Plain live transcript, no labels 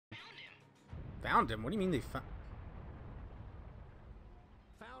Found him? What do you mean they found?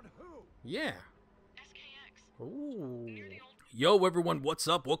 Found who? Yeah. SKX. Ooh. Yo, everyone, what's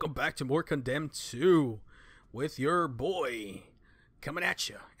up? Welcome back to more Condemned 2 with your boy coming at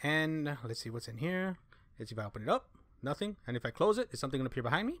you. And let's see what's in here. Let's see if I open it up. Nothing. And if I close it, is something going to appear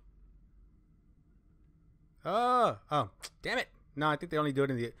behind me? Oh, damn it. No, I think they only do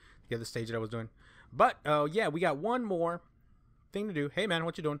it in the other stage that I was doing. But, yeah, we got one more thing to do. Hey, man,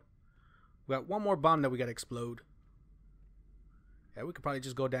 what you doing? We got one more bomb that we got to explode. Yeah, we could probably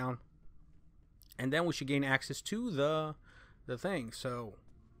just go down. And then we should gain access to the thing. So,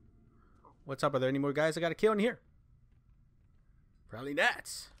 what's up? Are there any more guys I got to kill in here? Probably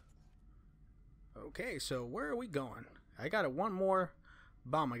not. Okay, so where are we going? I got one more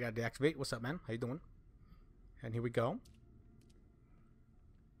bomb I got to deactivate. What's up, man? How you doing? And here we go.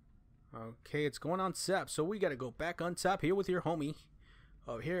 Okay, it's going on top. So we got to go back on top here with your homie.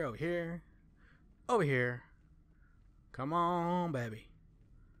 Over here, over here. Over here. Come on, baby.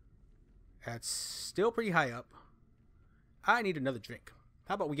 That's still pretty high up. I need another drink.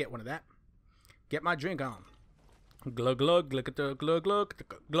 How about we get one of that? Get my drink on. Glug, glug, glug, glug, glug, glug,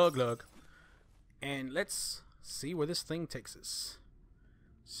 glug, glug. And let's see where this thing takes us.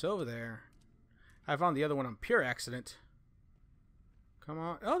 So over there. I found the other one on pure accident. Come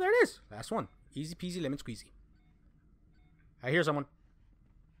on. Oh, there it is. Last one. Easy peasy lemon squeezy. I hear someone.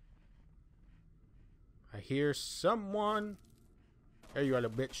 I hear someone. There you are,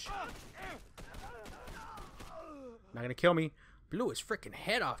 little bitch. Not gonna kill me. Blew his freaking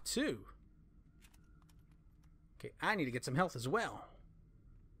head off, too. Okay, I need to get some health as well.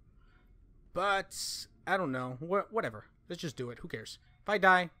 But, I don't know. Whatever. Let's just do it. Who cares? If I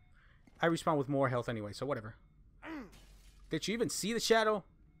die, I respawn with more health anyway, so whatever. Did you even see the shadow?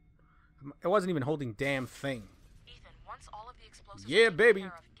 I wasn't even holding damn thing. Ethan, once all of the explosives Yeah, are taken baby.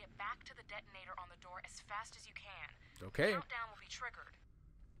 care of, get back to the detonator on the door as fast as you can. Okay. The countdown will be triggered.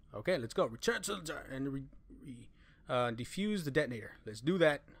 Okay, let's go. Return to the and defuse the detonator. Let's do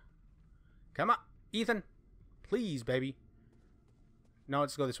that. Come on, Ethan. Please, baby. No,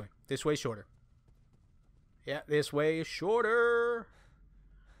 let's go this way. This way is shorter. Yeah, this way is shorter.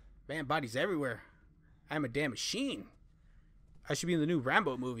 Man, bodies everywhere. I'm a damn machine. I should be in the new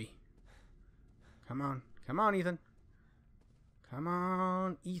Rambo movie. Come on. Come on, Ethan. Come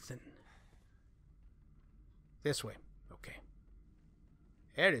on, Ethan. This way. Okay.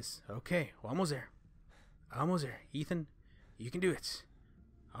 There it is. Okay, we're almost there. Almost there. Ethan, you can do it.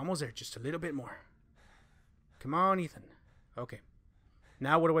 Almost there. Just a little bit more. Come on, Ethan. Okay.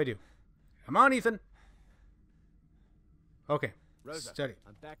 Now what do I do? Come on, Ethan. Okay. Rosa, Steady.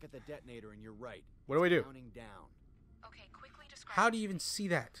 I'm back at the detonator and you're right. What do I do? Counting down. Okay, quickly describe. How do you even see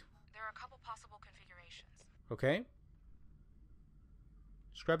that? There are a couple possible configurations. Okay.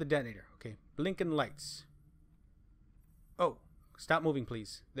 Describe the detonator. Okay. Blinking lights. Oh. Stop moving,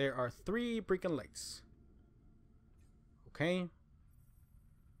 please. There are 3 blinking lights. Okay.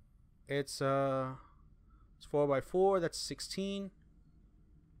 It's 4x4. That's 16.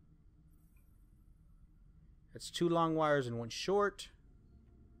 That's 2 long wires and 1 short.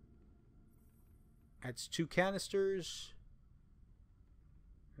 That's 2 canisters.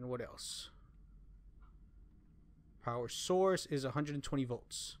 And what else? Power source is 120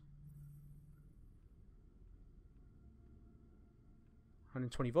 volts.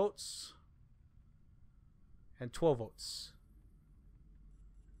 120 volts. And 12 volts.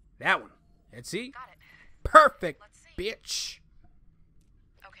 That one. Let's see. Got it. Perfect, Let's see. bitch.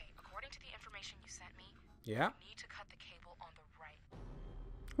 Okay, according to the information you sent me, Yeah. you need to cut the cable on the right.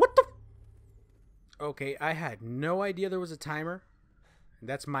 What the? Okay, I had no idea there was a timer.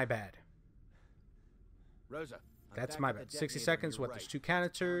 That's my bad. Rosa, I'm That's back my at the bad. 60 detonator seconds. and you're What? There's right. 2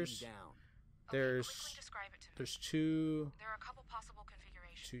 canisters. Counting down. Okay, There's quickly describe it to me. there's 2 There are a couple possible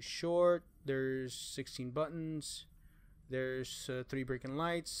configurations. 2 short. There's 16 buttons. There's 3 breaking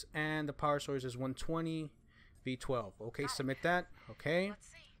lights, and the power source is 120 V12. Okay, Got it. submit that. Okay. Let's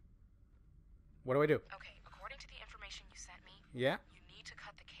see. What do I do? Okay, according to the information you sent me, Yeah. you need to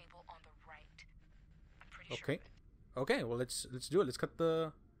cut the cable on the right. I'm pretty sure. Okay. of it. Okay. Well, let's do it. Let's cut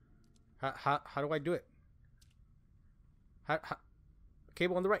the. How do I do it? How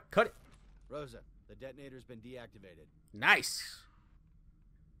cable on the right. Cut it. Rosa, the detonator's been deactivated. Nice.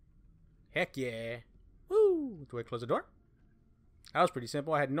 Heck yeah. Woo. Do I close the door? That was pretty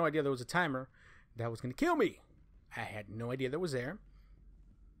simple. I had no idea there was a timer that was going to kill me. I had no idea that was there.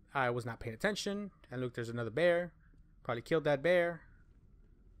 I was not paying attention. And look, there's another bear. Probably killed that bear.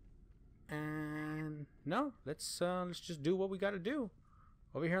 And no, let's just do what we got to do.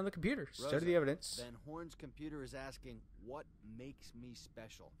 Over here on the computer. Study Rosa, the evidence. Van Horn's computer is asking, what makes me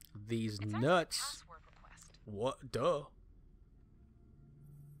special? These It sounds like a nuts. password request. What? Duh.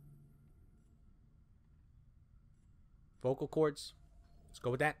 Vocal cords. Let's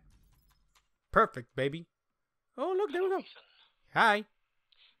go with that. Perfect, baby. Oh, look, there we go. Ethan, Hi.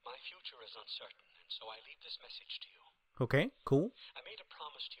 my future is uncertain, and so I leave this message to you. Okay, cool. I made a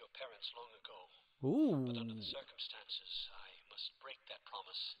promise to your parents long ago, but under Ooh. the circumstances, I must break that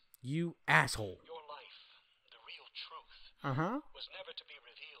promise. You asshole. Your life, the real truth, Uh-huh. was never to be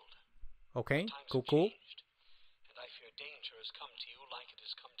revealed. Okay, Times cool, have cool. changed, and I fear danger has come to you like it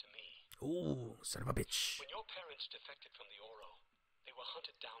has come to me. Ooh, son of a bitch. When your parents defected from the Oro, they were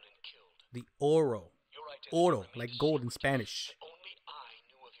hunted down and killed. The oro. Your identity Oro, remained like gold in secret. Spanish. Only I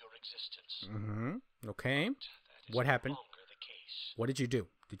knew of your existence. Mm-hmm. Okay. That is What no happened? longer the case. What did you do?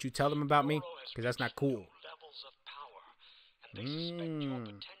 Did you tell them about me? Oro has Because that's not reached cool. new levels of power, and they suspect your Mm.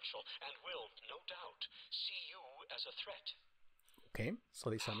 potential and will, no doubt, see you as a threat. Okay, so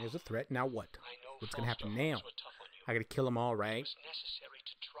they saw me as a threat. Now what? I know What's gonna happen foster now? homes were tough on you. I gotta kill them all, It right? was necessary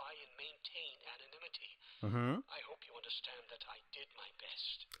to try and maintain anonymity. Mm-hmm. I hope you understand that I did my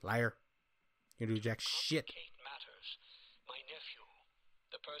best. Liar. You do jack shit. Complicate matters. My nephew,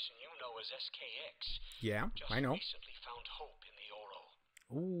 the person you know as SKX, Yeah, just I know. recently found hope in the Oro.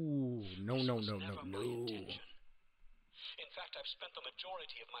 Ooh, no, This no, was no, no, never my no. intention. In fact, I've spent the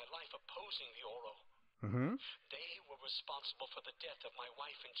majority of my life opposing the Oro. Mm-hmm. They were responsible for the death of my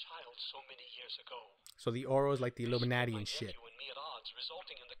wife and child so many years ago. So the oro is like the This put Illuminati my and shit. nephew and me at odds,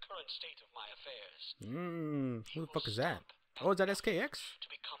 resulting in the current state of my affairs. Who the fuck is that? Oh, is that SKX? To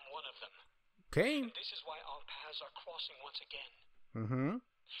become one of them. Okay. And this is why our paths are crossing once again. Mm-hmm.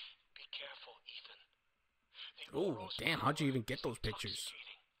 Be careful, Ethan. The Oh, Oro's damn, how'd you power even get is those pictures?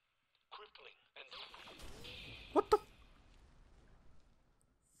 intoxicating, crippling, and What the?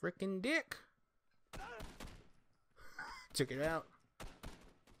 Frickin' dick. Took it out.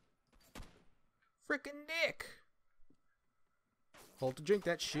 Frickin' dick. Hold to drink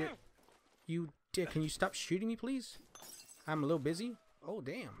that shit. You dick, can you stop shooting me, please? I'm a little busy. Oh,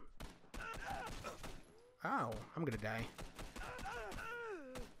 damn. Ow, I'm gonna die.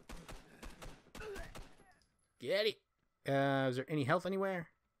 Get it. Is there any health anywhere?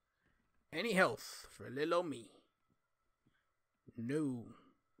 Any health for little old me? No.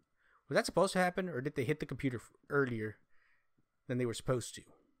 Was that supposed to happen, or did they hit the computer earlier than they were supposed to?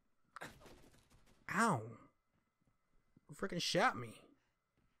 Ow. Who freaking shot me?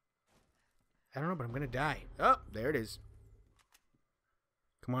 I don't know, but I'm gonna die. Oh, there it is.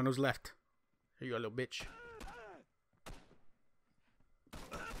 Come on, who's left? Here you go, little bitch.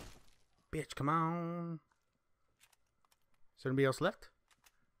 Bitch, come on. Is there anybody else left?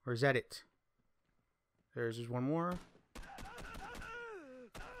 Or is that it? There's just one more.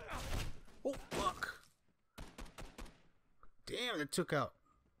 Oh, fuck. Damn, that took out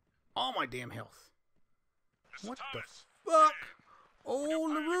all my damn health. What the fuck? Oh,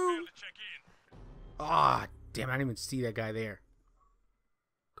 LaRue. Ah, damn, I didn't even see that guy there.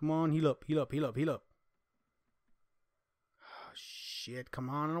 Come on, heal up, heal up, heal up, heal up. Oh, shit, come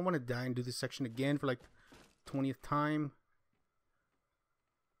on. I don't want to die and do this section again for like 20th time.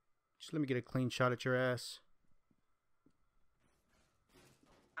 Just let me get a clean shot at your ass.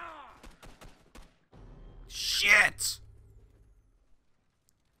 Shit!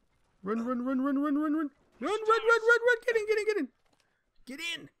 Run, run, run, run, run, run, run. Run, run, run, run, run. Get in, get in, get in. Get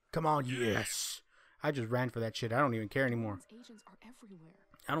in. Come on, yes. I just ran for that shit. I don't even care anymore. Agents are everywhere.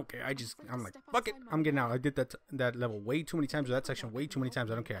 I don't care. I'm like, fuck it. I'm getting out. I did that level way too many times, or that section way too many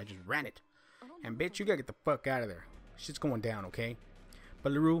times. I don't care. I just ran it. And bitch, you gotta get the fuck out of there. Shit's going down, okay?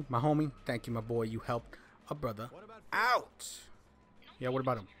 But LaRue, my homie, thank you, my boy. You helped a brother out. Yeah, what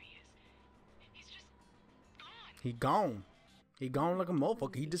about him? He's just gone. He gone. He gone like a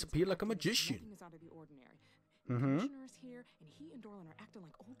motherfucker. He disappeared like a magician. Nothing is out of the ordinary. Mm-hmm. The commissioner is here, and he and Dorlan are acting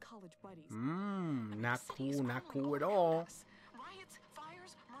like old college buddies. Not The city is cool, not crumbling cool at all all. around us. Riots,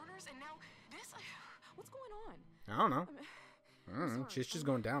 fires, murders, and now this. What's going on? I don't know. I'm sorry, Shit's just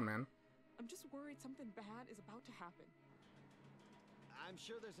going down, man. I'm just worried something bad is about to happen. I'm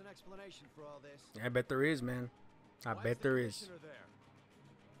sure there's an explanation for all this. I bet there is, man. I Why bet the there is. commissioner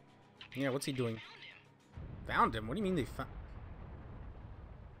there? Yeah, what's he doing? Found him? What do you mean they found?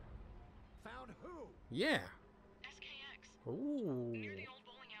 Found who? Yeah. SKX. Ooh. Near the old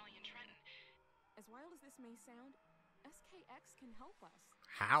bowling alley in Trenton. As wild as this may sound, SKX can help us.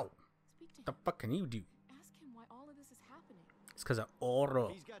 How? Speak to The him. fuck can you do? Ask him why all of this is happening. It's because of Oro.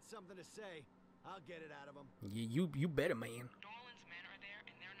 If he's got something to say, I'll get it out of him. You better, man. Dorlan's men are there,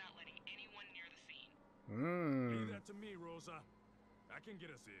 and they're not letting anyone near the scene. Mmm. Leave that to me, Rosa. I can get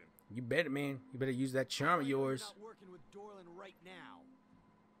us in. You better, man. You better use that charm of You're yours. not working with Dorland right now.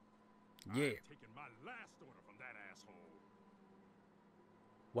 Yeah. I'm taking my last order from that asshole.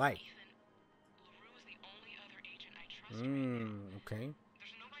 Why? Ethan, LaRue is the only other agent I trust right now. Okay.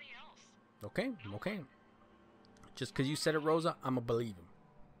 There's nobody else. Okay. Okay. Just because you said it, Rosa, I'm going to believe him.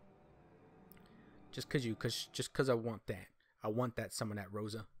 Just because I want that. I want that, some of that,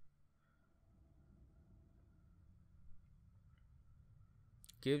 Rosa.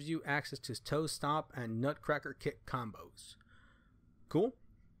 Gives you access to toe stomp and nutcracker kick combos. Cool.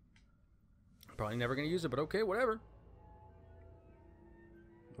 Probably never going to use it, but okay, whatever.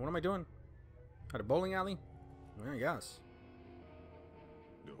 What am I doing? At a bowling alley? I guess.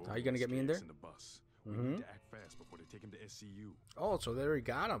 How you going to get me in there? In the bus. We need to act fast before they take him to SCU. Oh, so they already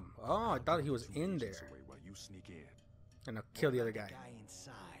got him. Oh, I thought he was in there. While you sneak in. And I'll kill the other guy. Guy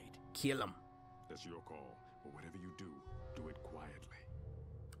inside. Kill him. That's your call. But whatever you do, do it quietly.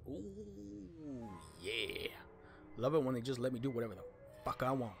 Ooh, yeah. Love it when they just let me do whatever the fuck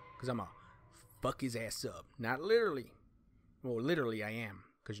I want. Because I'm a fuck his ass up. Not literally. Well, literally I am.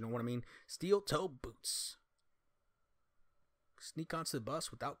 Because you know what I mean? Steel toe boots. Sneak onto the bus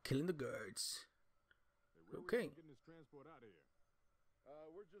without killing the guards. Okay. Getting this transport out of here.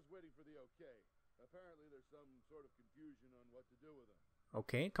 We're just waiting for the okay. Apparently there's some sort of confusion on what to do with them.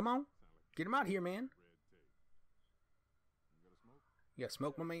 Okay, come on. Get him out here, man. Red tape. You got a smoke? You got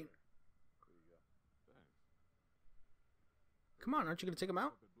smoke, my man? There you go. Thanks. Come on, aren't you going to take him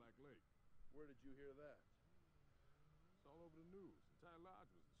out? Up at Black Lake. Where did you hear that? It's all over the news. The entire lodge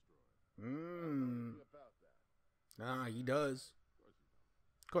was destroyed. Mmm. Anything about that? Ah, he does.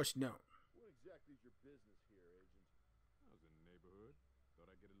 Of course you don't. What exactly is your business here, Agent? I was in the neighborhood.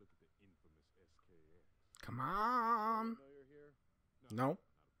 Thought I'd get a look at the infamous SKX. Come on. Know you're here? No.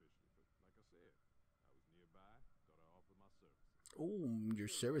 Not officially, but like I said, I was nearby. Thought I'd offer my services. Ooh, your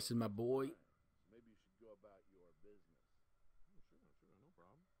services, my boy. So maybe you should go about your business. Oh, sure, no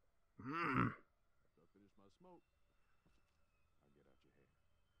problem. Mmm. After I finish my smoke, I'll get out your hair.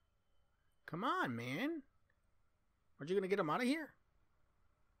 Come on, man. Aren't you going to get him out of here?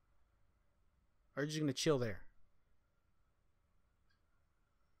 Or are you just going to chill there?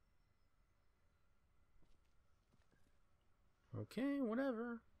 Okay,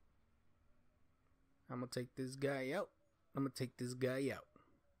 whatever. I'm going to take this guy out. I'm going to take this guy out.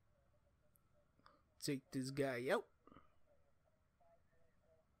 Take this guy out.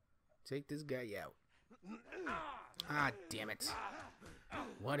 Take this guy out. Ah, damn it.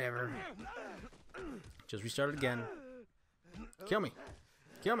 Whatever. Just restart it again. Kill me.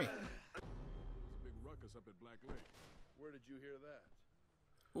 Kill me. There's a big ruckus up at Black Lake. Where did you hear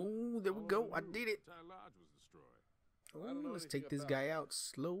that? Ooh, there we go. I did it. The entire lodge was destroyed. Ooh, let's anything take this about guy that. out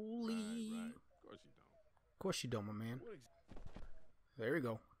slowly. Right. Of course you don't. Of course you don't, my man. What There we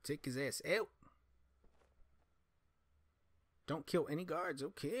go. Take his ass out. Don't kill any guards.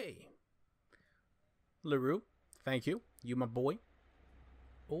 Okay. LaRue, thank you. You my boy.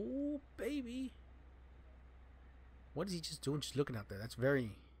 Oh, baby. What is he just doing? Just looking out there. That's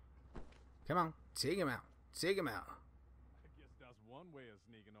very... Come on. Take him out. Take him out. I guess that's one way of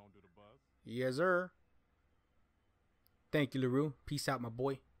sneaking onto the bus. Yes, sir. Thank you, LaRue. Peace out, my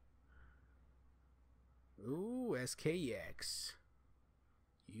boy. Ooh, SKX.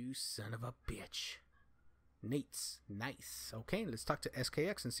 You son of a bitch. Nate's nice. Okay, let's talk to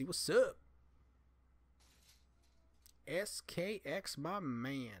SKX and see what's up. SKX, my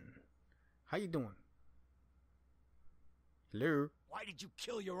man. How you doing? Hello? Why did you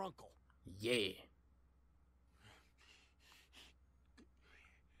kill your uncle? Yeah.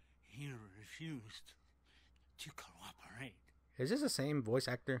 He refused to cooperate. Is this the same voice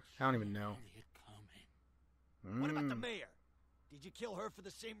actor? I don't even know. What about the mayor? Did you kill her for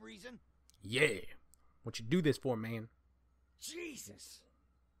the same reason? Yeah. What you do this for, man? Jesus!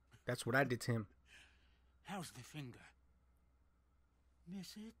 That's what I did to him. How's the finger?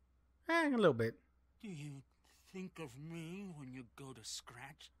 Miss it? A little bit. Do you think of me when you go to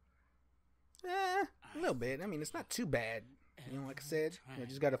scratch? A little bit. I mean, it's not too bad. You know, like I said, I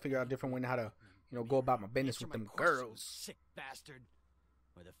just got to figure out a different way how to, go about my business Answer with my them question, girls. Sick bastard.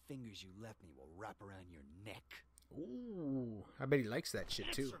 Or the fingers you left me will wrap around your neck. Ooh, I bet he likes that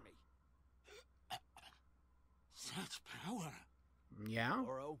shit too. Answer me. Such power. Yeah?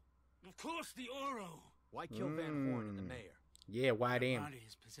 Oro, Of course, the Oro. why kill Van Horn and the mayor? Yeah, why The damn? body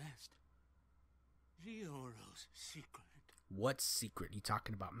is possessed. The Oro's secret What secret you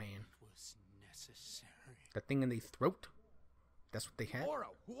talking about, man? was necessary. The thing in their throat? That's what they had?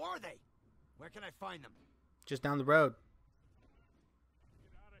 Oro, who are they? Where can I find them? Just down the road.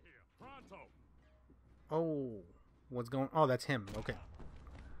 Get out of here. Pronto. Oh, What's going? Oh, that's him. Okay.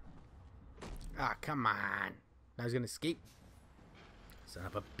 Ah, come on. Now he's gonna escape. Son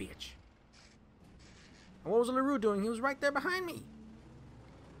of a bitch. And what was LaRue doing? He was right there behind me.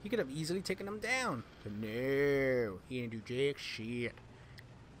 He could have easily taken him down. But no, he didn't do jack shit.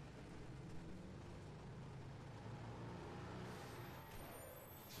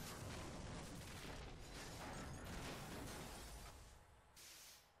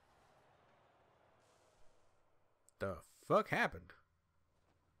 The fuck happened?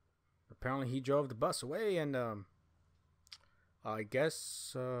 Apparently he drove the bus away, and I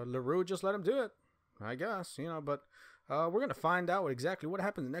guess LaRue just let him do it. I guess, you know, but we're gonna find out exactly what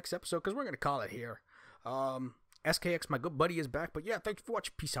happened in the next episode, because we're gonna call it here. SKX, my good buddy, is back, but yeah, thanks for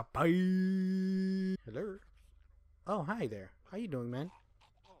watching. Peace out. Bye. Hello. Oh, hi there. How you doing, man?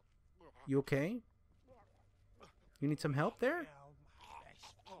 You okay? You need some help there?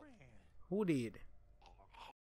 Who did?